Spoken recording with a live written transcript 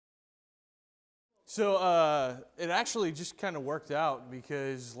It actually just kind of worked out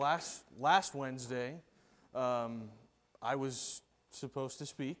because last Wednesday, I was supposed to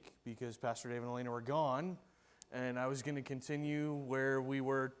speak because Pastor Dave and Elena were gone, and I was going to continue where we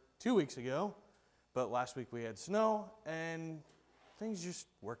were 2 weeks ago, but last week we had snow, and things just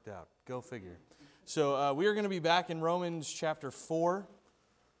worked out. Go figure. So we are going to be back in Romans chapter 4.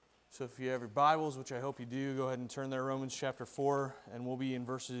 So if you have your Bibles, which I hope you do, go ahead and turn there, Romans chapter 4, and we'll be in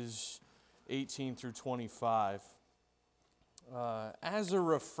verses 18 through 25. As a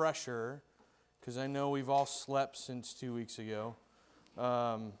refresher, because I know we've all slept since 2 weeks ago,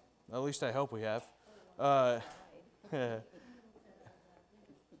 at least I hope we have.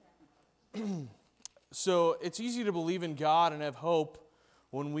 So it's easy to believe in God and have hope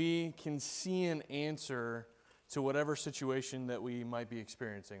when we can see an answer to whatever situation that we might be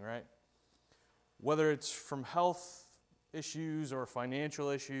experiencing, right? Whether it's from health issues or financial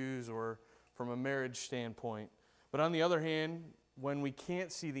issues or from a marriage standpoint. But on the other hand, when we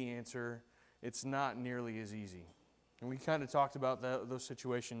can't see the answer, it's not nearly as easy. And we kind of talked about those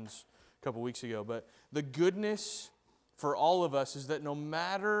situations a couple weeks ago. But the goodness for all of us is that no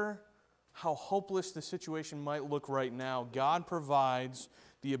matter how hopeless the situation might look right now, God provides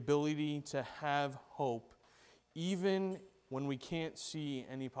the ability to have hope even when we can't see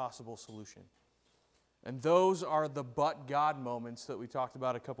any possible solution. And those are the but God moments that we talked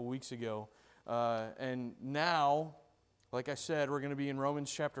about a couple weeks ago. And now, like I said, we're going to be in Romans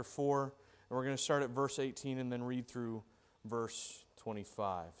chapter 4, and we're going to start at verse 18 and then read through verse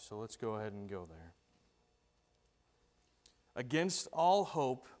 25. So let's go ahead and go there. Against all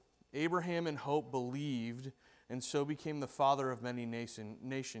hope, Abraham in hope believed, and so became the father of many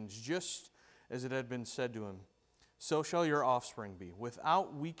nations, just as it had been said to him, so shall your offspring be.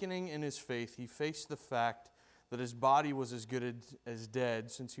 Without weakening in his faith, he faced the fact that his body was as good as dead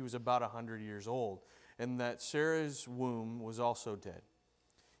since he was about 100 years old, and that Sarah's womb was also dead.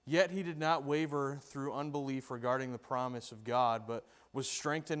 Yet he did not waver through unbelief regarding the promise of God, but was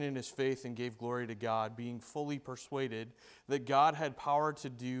strengthened in his faith and gave glory to God, being fully persuaded that God had power to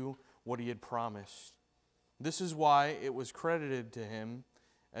do what he had promised. This is why it was credited to him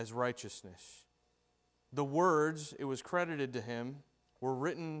as righteousness. The words, it was credited to him, were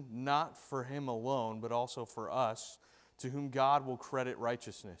written not for him alone, but also for us, to whom God will credit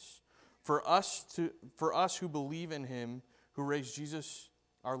righteousness. For us who believe in him, who raised Jesus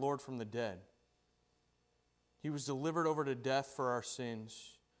our Lord from the dead. He was delivered over to death for our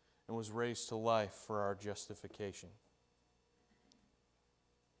sins and was raised to life for our justification.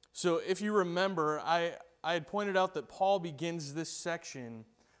 So if you remember, I had pointed out that Paul begins this section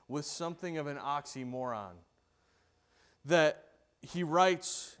with something of an oxymoron. That he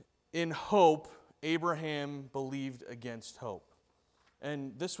writes, in hope, Abraham believed against hope.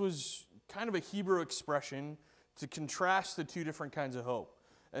 And this was kind of a Hebrew expression to contrast the two different kinds of hope.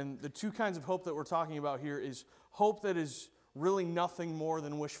 And the two kinds of hope that we're talking about here is hope that is really nothing more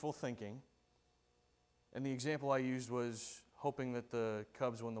than wishful thinking. And the example I used was hoping that the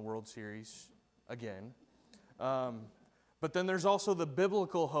Cubs win the World Series again. But then there's also the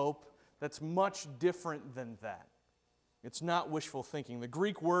biblical hope that's much different than that. It's not wishful thinking. The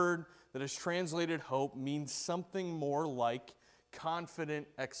Greek word that is translated hope means something more like confident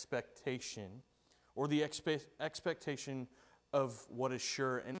expectation, or the expectation of what is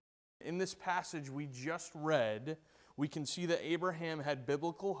sure. And in this passage we just read, we can see that Abraham had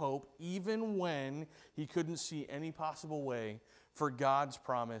biblical hope even when he couldn't see any possible way for God's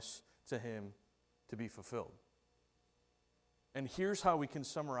promise to him to be fulfilled. And here's how we can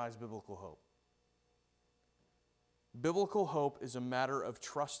summarize biblical hope. Biblical hope is a matter of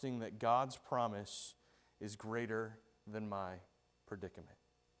trusting that God's promise is greater than my predicament.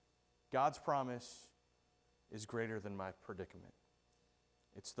 God's promise is greater than my predicament.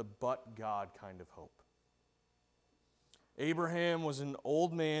 It's the but God kind of hope. Abraham was an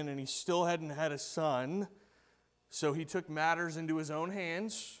old man and he still hadn't had a son, so he took matters into his own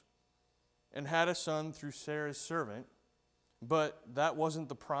hands and had a son through Sarah's servant, but that wasn't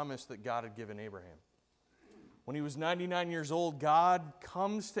the promise that God had given Abraham. When he was 99 years old, God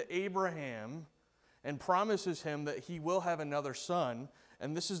comes to Abraham and promises him that he will have another son,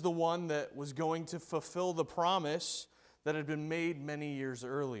 and this is the one that was going to fulfill the promise that had been made many years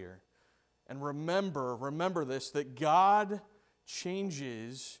earlier. And remember this, that God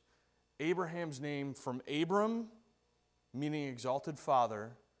changes Abraham's name from Abram, meaning exalted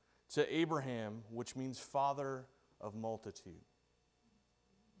father, to Abraham, which means father of multitude.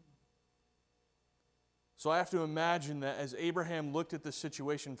 So I have to imagine that as Abraham looked at the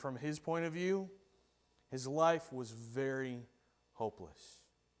situation from his point of view, his life was very hopeless.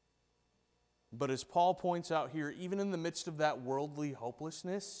 But as Paul points out here, even in the midst of that worldly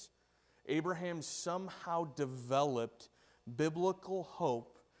hopelessness, Abraham somehow developed biblical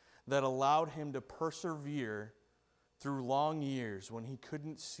hope that allowed him to persevere through long years when he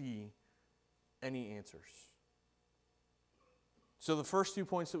couldn't see any answers. So the first 2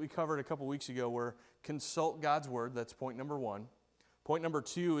 points that we covered a couple weeks ago were consult God's word. That's point number 1. Point number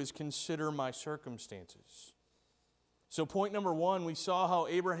 2 is consider my circumstances. So point number 1, we saw how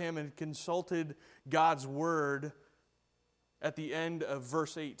Abraham had consulted God's word at the end of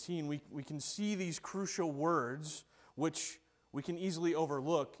verse 18. We can see these crucial words, which we can easily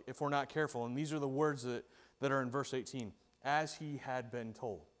overlook if we're not careful. And these are the words that are in verse 18. As he had been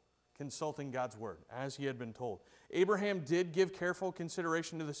told. Consulting God's word, as he had been told. Abraham did give careful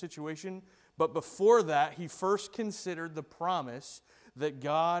consideration to the situation, but before that, he first considered the promise that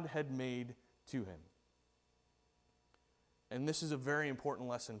God had made to him. And this is a very important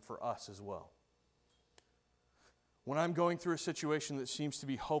lesson for us as well. When I'm going through a situation that seems to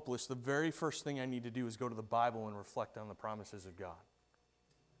be hopeless, the very first thing I need to do is go to the Bible and reflect on the promises of God.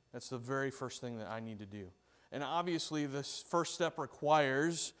 That's the very first thing that I need to do. And obviously, this first step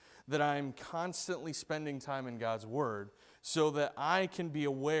requires that I'm constantly spending time in God's Word so that I can be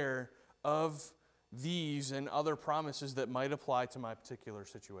aware of these and other promises that might apply to my particular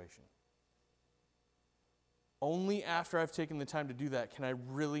situation. Only after I've taken the time to do that can I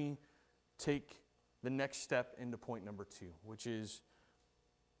really take the next step into point number 2, which is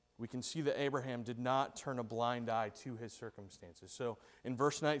we can see that Abraham did not turn a blind eye to his circumstances. So in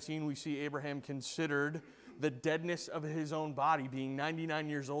verse 19, we see Abraham considered the deadness of his own body, being 99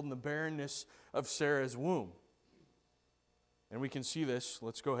 years old, and the barrenness of Sarah's womb. And we can see this.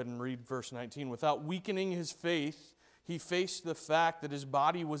 Let's go ahead and read verse 19. Without weakening his faith, he faced the fact that his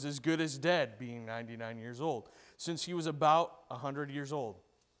body was as good as dead, being 99 years old, since he was about 100 years old.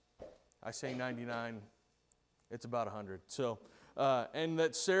 I say 99, it's about 100. So, and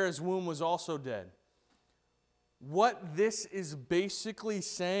that Sarah's womb was also dead. What this is basically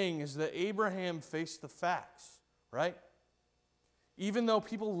saying is that Abraham faced the facts, right? Even though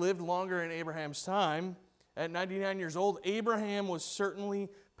people lived longer in Abraham's time, at 99 years old, Abraham was certainly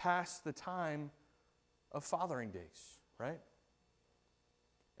past the time of fathering days, right?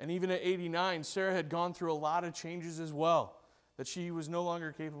 And even at 89, Sarah had gone through a lot of changes as well, that she was no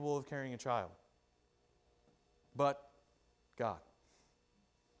longer capable of carrying a child. But God.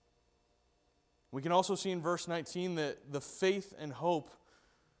 We can also see in verse 19 that the faith and hope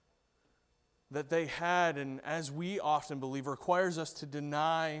that they had, and as we often believe, requires us to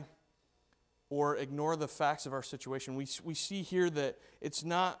deny or ignore the facts of our situation. We see here that it's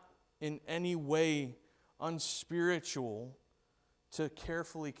not in any way unspiritual to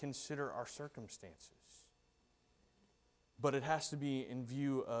carefully consider our circumstances. But it has to be in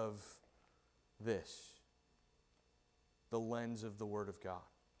view of this, the lens of the Word of God.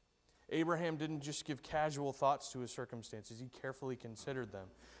 Abraham didn't just give casual thoughts to his circumstances. He carefully considered them.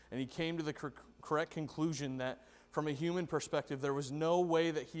 And he came to the correct conclusion that from a human perspective, there was no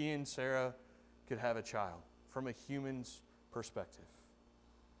way that he and Sarah could have a child, from a human's perspective.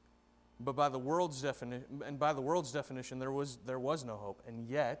 But by the world's definition, there was no hope. And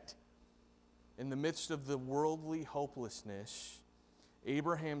yet, in the midst of the worldly hopelessness,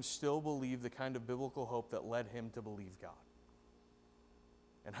 Abraham still believed the kind of biblical hope that led him to believe God.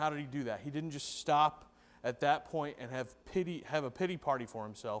 And how did he do that? He didn't just stop at that point and have a pity party for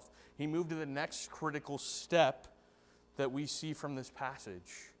himself. He moved to the next critical step that we see from this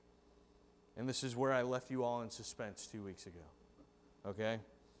passage. And this is where I left you all in suspense 2 weeks ago. Okay?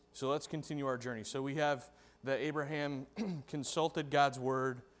 So let's continue our journey. So we have that Abraham consulted God's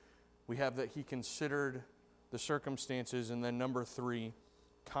word. We have that he considered the circumstances. And then number 3,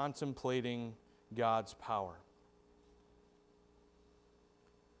 contemplating God's power.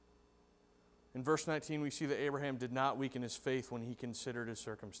 In verse 19, we see that Abraham did not weaken his faith when he considered his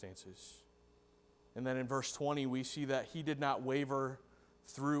circumstances. And then in verse 20, we see that he did not waver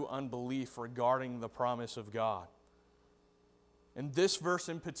through unbelief regarding the promise of God. And this verse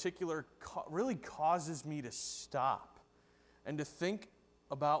in particular really causes me to stop and to think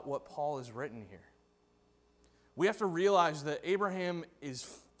about what Paul has written here. We have to realize that Abraham is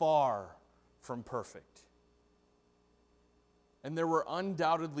far from perfect. And there were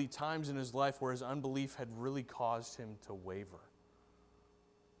undoubtedly times in his life where his unbelief had really caused him to waver.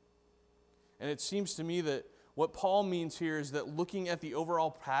 And it seems to me that what Paul means here is that looking at the overall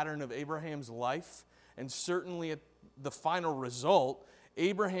pattern of Abraham's life, and certainly at the final result,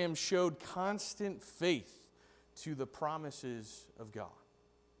 Abraham showed constant faith to the promises of God.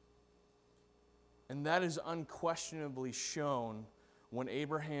 And that is unquestionably shown when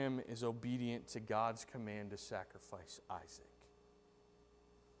Abraham is obedient to God's command to sacrifice Isaac,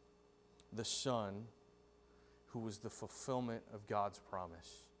 the son who was the fulfillment of God's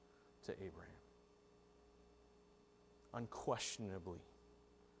promise to Abraham. Unquestionably.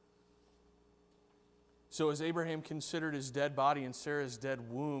 So as Abraham considered his dead body and Sarah's dead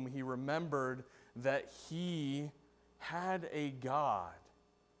womb, he remembered that he had a God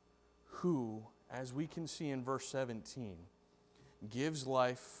who, as we can see in verse 17, gives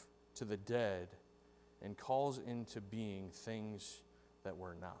life to the dead and calls into being things that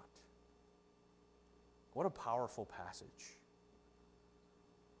were not. What a powerful passage.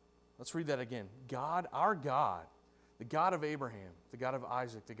 Let's read that again. God, our God, the God of Abraham, the God of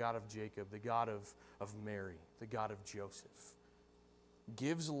Isaac, the God of Jacob, the God of Mary, the God of Joseph,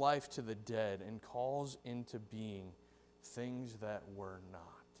 gives life to the dead and calls into being things that were not.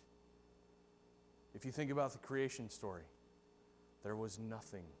 If you think about the creation story, there was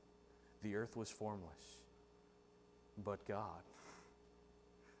nothing. The earth was formless. But God,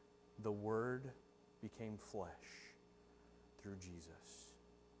 the Word became flesh through Jesus.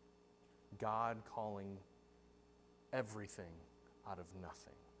 God calling everything out of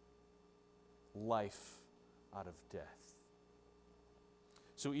nothing. Life out of death.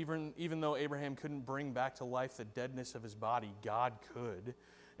 So even though Abraham couldn't bring back to life the deadness of his body, God could.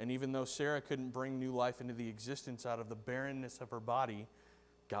 And even though Sarah couldn't bring new life into the existence out of the barrenness of her body,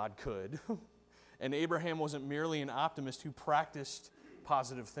 God could. And Abraham wasn't merely an optimist who practiced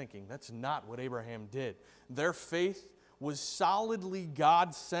positive thinking. That's not what Abraham did. Their faith was solidly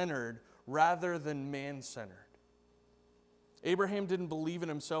God-centered rather than man-centered. Abraham didn't believe in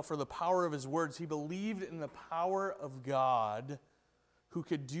himself or the power of his words. He believed in the power of God who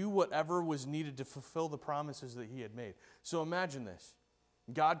could do whatever was needed to fulfill the promises that he had made. So imagine this.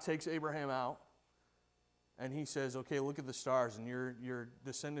 God takes Abraham out and he says, okay, look at the stars and your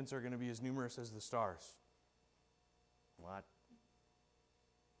descendants are going to be as numerous as the stars. What?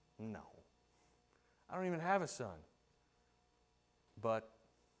 No. I don't even have a son. But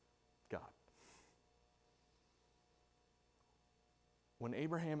God. When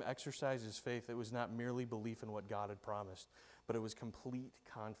Abraham exercised his faith, it was not merely belief in what God had promised, but it was complete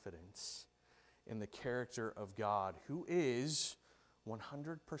confidence in the character of God, who is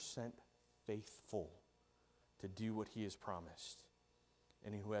 100% faithful to do what he has promised,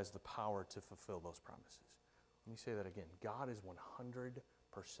 and who has the power to fulfill those promises. Let me say that again. God is 100%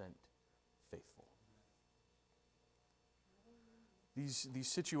 faithful. These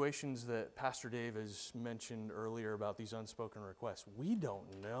situations that Pastor Dave has mentioned earlier about these unspoken requests, we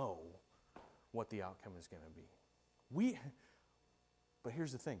don't know what the outcome is going to be. But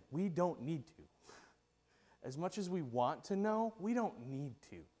here's the thing, we don't need to. As much as we want to know, we don't need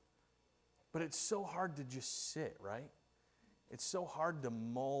to. But it's so hard to just sit, right? It's so hard to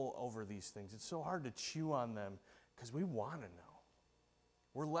mull over these things. It's so hard to chew on them because we want to know.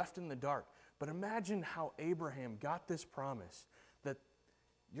 We're left in the dark. But imagine how Abraham got this promise that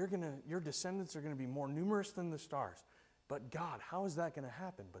your descendants are going to be more numerous than the stars. But God, how is that going to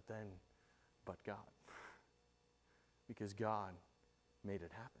happen? But God. Because God made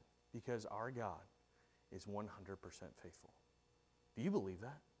it happen. Because our God is 100% faithful. Do you believe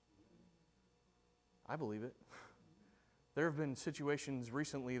that? I believe it. There have been situations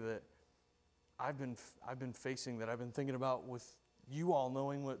recently that I've been facing, that I've been thinking about with you all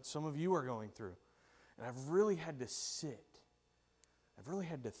knowing what some of you are going through. And I've really had to sit. I've really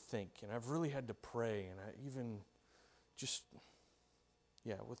had to think, and I've really had to pray, and I even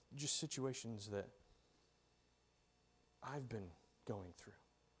with just situations that I've been going through.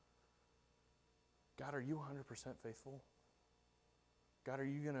 God, are you 100% faithful? God, are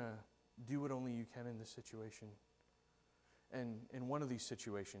you going to do what only you can in this situation? And in one of these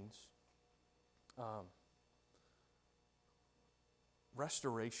situations,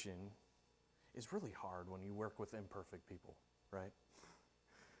 restoration is really hard when you work with imperfect people, right?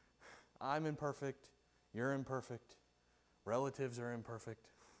 I'm imperfect, you're imperfect, relatives are imperfect.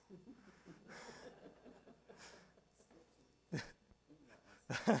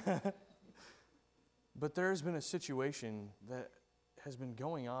 But there's been a situation that has been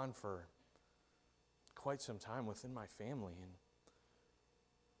going on for quite some time within my family, and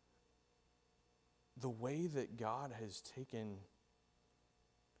the way that God has taken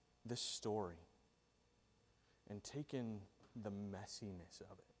this story and taken the messiness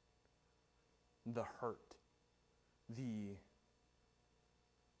of it, the hurt, the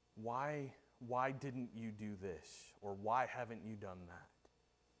why didn't you do this, or why haven't you done that?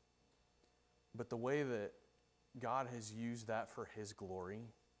 But the way that God has used that for his glory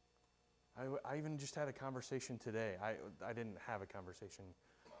I even just had a conversation today. I didn't have a conversation.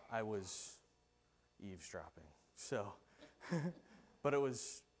 I was eavesdropping. So, but it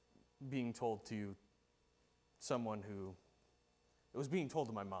was being told to someone who, it was being told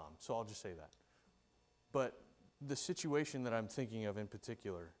to my mom, so I'll just say that. But the situation that I'm thinking of in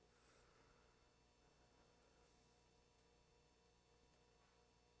particular,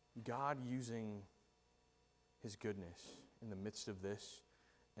 God using His goodness in the midst of this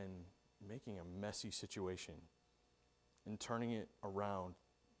and making a messy situation and turning it around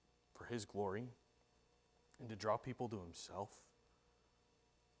for His glory and to draw people to Himself.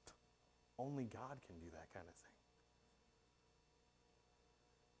 Only God can do that kind of thing.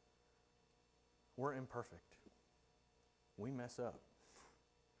 We're imperfect. We mess up.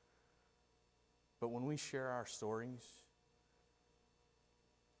 But when we share our stories,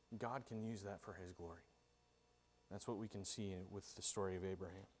 God can use that for His glory. That's what we can see with the story of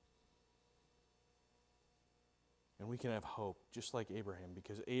Abraham. And we can have hope just like Abraham,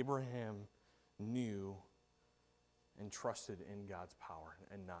 because Abraham knew and trusted in God's power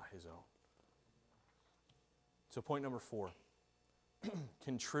and not his own. So point number 4,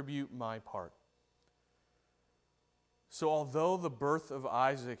 contribute my part. So although the birth of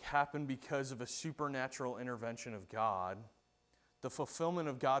Isaac happened because of a supernatural intervention of God, the fulfillment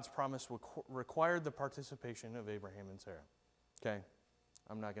of God's promise required the participation of Abraham and Sarah. Okay,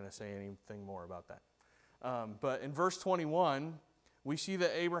 I'm not going to say anything more about that. But in verse 21, we see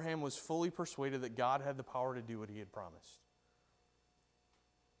that Abraham was fully persuaded that God had the power to do what He had promised.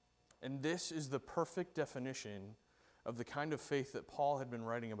 And this is the perfect definition of the kind of faith that Paul had been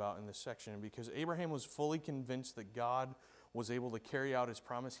writing about in this section. Because Abraham was fully convinced that God was able to carry out His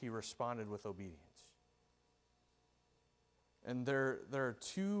promise, he responded with obedience. And there are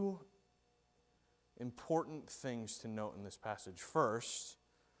two important things to note in this passage. First,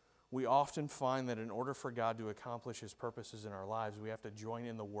 we often find that in order for God to accomplish His purposes in our lives, we have to join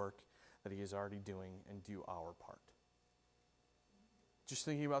in the work that He is already doing and do our part. Just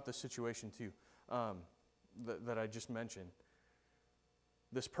thinking about the situation too, that I just mentioned.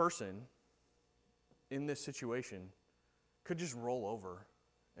 This person in this situation could just roll over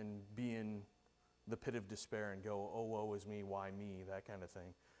and be in the pit of despair and go, oh, woe is me, why me, that kind of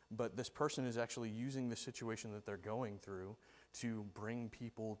thing. But this person is actually using the situation that they're going through to bring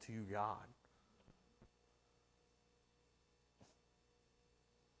people to God.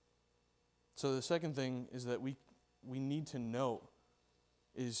 So the second thing is that we need to note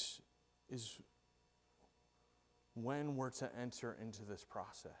is when we're to enter into this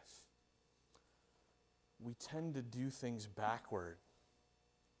process. We tend to do things backward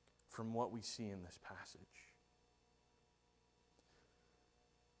from what we see in this passage.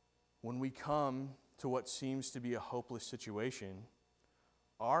 When we come to what seems to be a hopeless situation,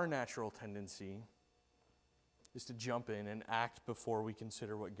 our natural tendency is to jump in and act before we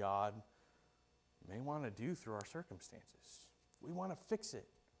consider what God may want to do through our circumstances. We want to fix it.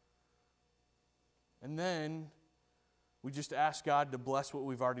 And then we just ask God to bless what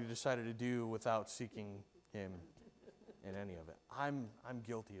we've already decided to do without seeking Him in any of it. I'm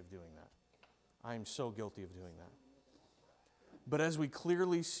guilty of doing that. I'm so guilty of doing that. But as we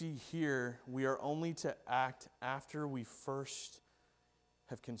clearly see here, we are only to act after we first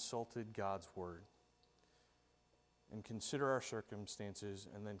have consulted God's Word and consider our circumstances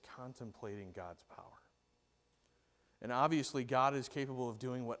and then contemplating God's power. And obviously, God is capable of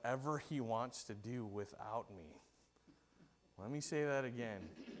doing whatever He wants to do without me. Let me say that again.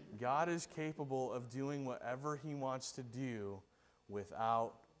 God is capable of doing whatever He wants to do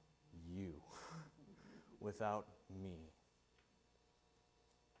without you, without me.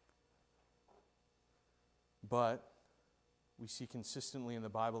 But we see consistently in the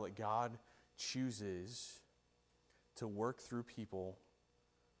Bible that God chooses to work through people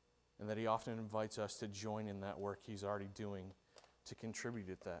and that He often invites us to join in that work He's already doing to contribute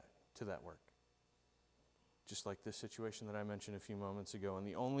to that work. Just like this situation that I mentioned a few moments ago. And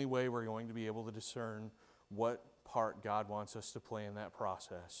the only way we're going to be able to discern what part God wants us to play in that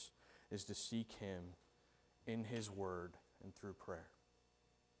process is to seek Him in His Word and through prayer.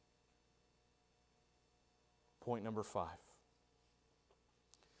 Point number 5.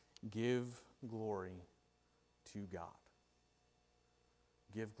 Give glory to God.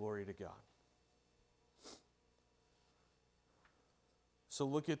 Give glory to God. So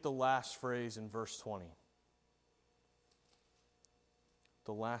look at the last phrase in verse 20.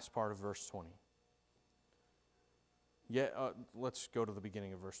 The last part of verse 20. Yet, let's go to the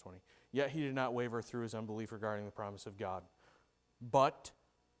beginning of verse 20. Yet he did not waver through his unbelief regarding the promise of God, but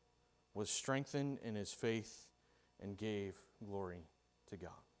was strengthened in his faith and gave glory to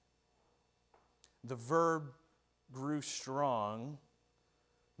God. The verb grew strong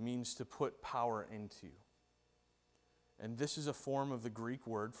means to put power into. And this is a form of the Greek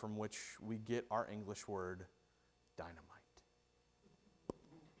word from which we get our English word dynamite.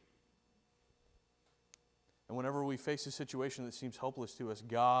 And whenever we face a situation that seems hopeless to us,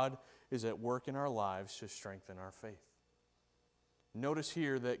 God is at work in our lives to strengthen our faith. Notice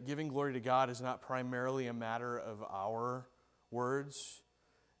here that giving glory to God is not primarily a matter of our words,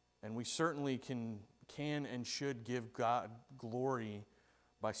 and we certainly can and should give God glory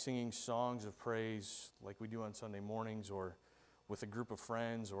by singing songs of praise like we do on Sunday mornings, or with a group of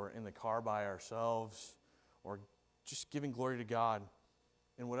friends, or in the car by ourselves, or just giving glory to God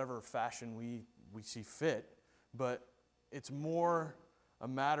in whatever fashion we see fit. But it's more a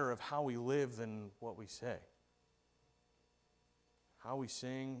matter of how we live than what we say. How we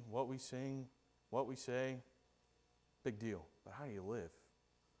sing, what we say, big deal. But how do you live?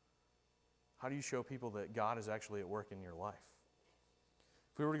 How do you show people that God is actually at work in your life?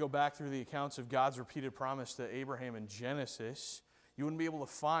 If we were to go back through the accounts of God's repeated promise to Abraham in Genesis, you wouldn't be able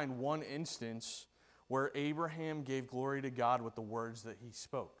to find one instance where Abraham gave glory to God with the words that he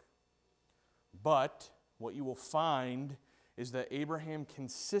spoke. But what you will find is that Abraham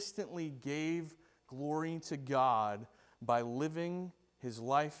consistently gave glory to God by living his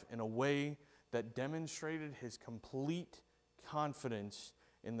life in a way that demonstrated his complete confidence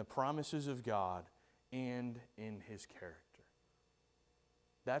in the promises of God and in his character.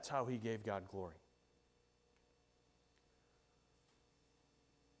 That's how he gave God glory.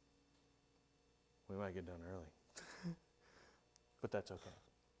 We might get done early, but that's okay.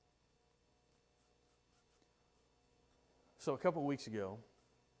 So a couple weeks ago,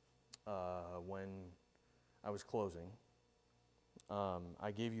 when I was closing,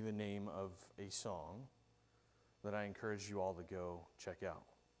 I gave you the name of a song that I encourage you all to go check out.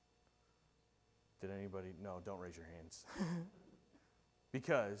 Did anybody? No, don't raise your hands.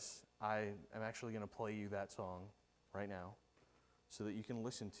 Because I am actually going to play you that song right now so that you can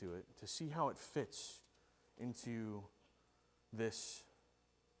listen to it, to see how it fits into this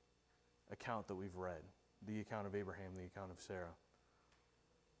account that we've read, the account of Abraham, the account of Sarah.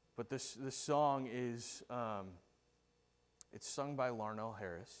 But this song is, it's sung by Larnell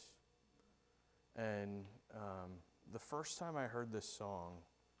Harris. And the first time I heard this song,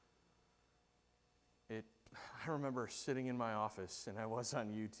 I remember sitting in my office, and I was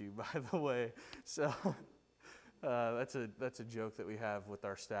on YouTube, by the way. So that's a joke that we have with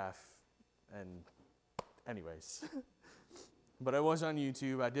our staff. And anyways, but I was on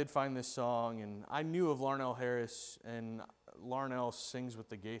YouTube. I did find this song, and I knew of Larnell Harris, and Larnell sings with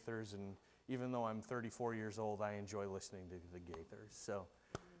the Gaithers. And even though I'm 34 years old, I enjoy listening to the Gaithers. So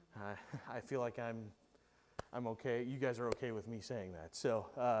I feel like I'm okay. You guys are okay with me saying that. So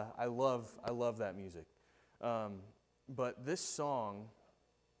I love that music. But this song,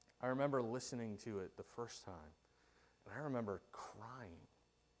 I remember listening to it the first time, and I remember crying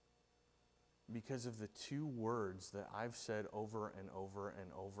because of the two words that I've said over and over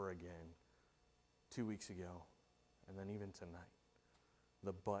and over again 2 weeks ago, and then even tonight,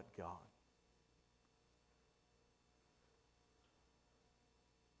 the "but God."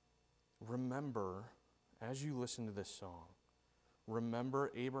 Remember, as you listen to this song,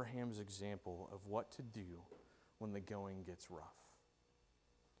 remember Abraham's example of what to do when the going gets rough.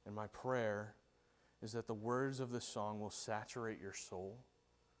 And my prayer is that the words of this song will saturate your soul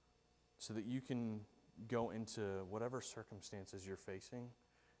so that you can go into whatever circumstances you're facing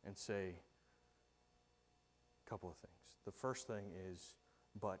and say a couple of things. The first thing is,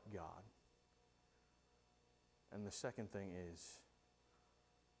 but God. And the second thing is,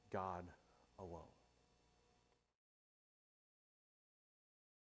 God alone.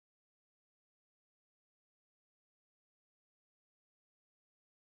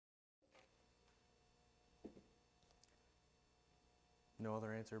 No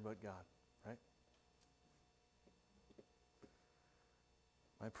other answer but God, right?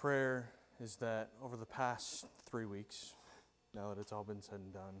 My prayer is that over the past 3 weeks, now that it's all been said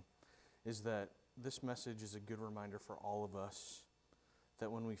and done, is that this message is a good reminder for all of us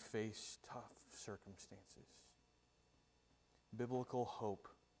that when we face tough circumstances, biblical hope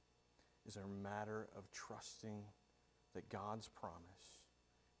is a matter of trusting that God's promise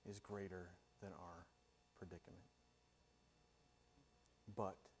is greater than our predicament.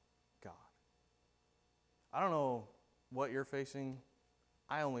 But God. I don't know what you're facing.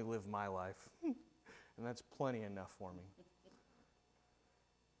 I only live my life, and that's plenty enough for me.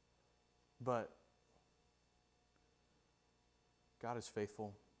 But God is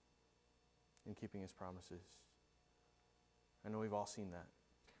faithful in keeping his promises. I know we've all seen that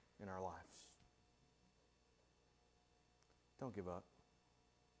in our lives. don't give up.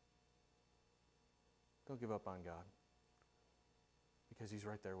 Don't give up on God, because He's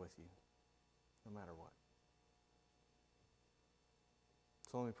right there with you, no matter what.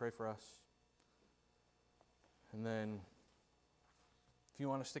 So let me pray for us. And then, if you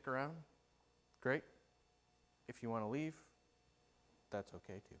want to stick around, great. If you want to leave, that's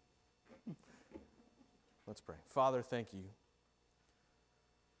okay too. Let's pray. Father, thank you.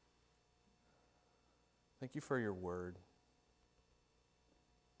 Thank you for your word.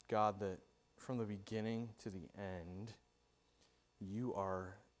 God, that from the beginning to the end, you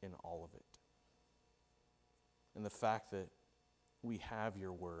are in all of it. And the fact that we have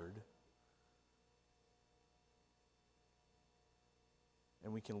your word,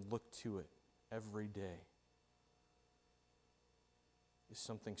 and we can look to it every day, is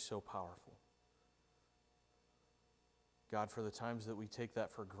something so powerful. God, for the times that we take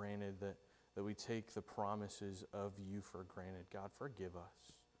that for granted, that we take the promises of you for granted, God, forgive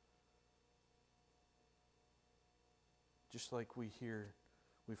us. Just like we've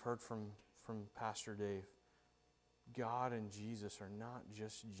heard from Pastor Dave, God and Jesus are not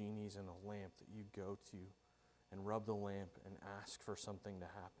just genies in a lamp that you go to and rub the lamp and ask for something to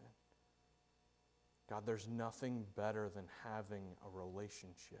happen. God, there's nothing better than having a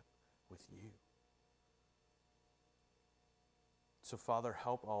relationship with you. So, Father,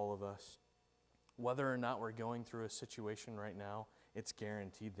 help all of us. Whether or not we're going through a situation right now, it's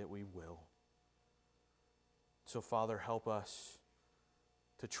guaranteed that we will. So, Father, help us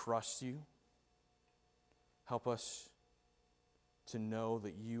to trust you. Help us to know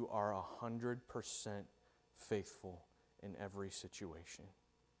that you are 100% faithful in every situation.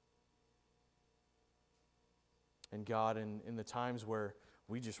 And God, in the times where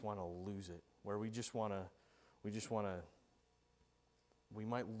we just want to lose it, where we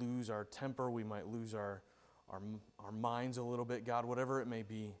might lose our temper, we might lose our minds a little bit, God, whatever it may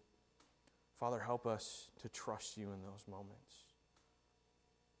be, Father, help us to trust you in those moments,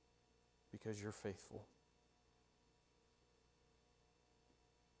 because you're faithful.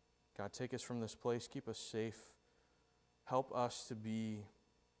 God, take us from this place, keep us safe, help us to be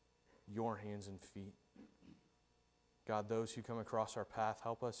your hands and feet. God, those who come across our path,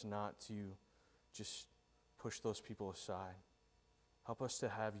 help us not to just push those people aside. Help us to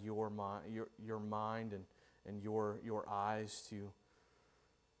have your mind and your eyes to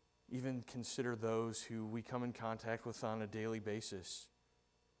even consider those who we come in contact with on a daily basis.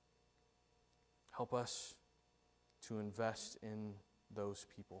 Help us to invest in those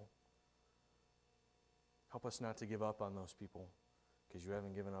people. Help us not to give up on those people, because you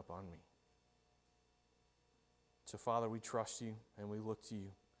haven't given up on me. So, Father, we trust you and we look to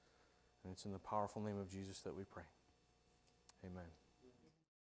you. And it's in the powerful name of Jesus that we pray. Amen.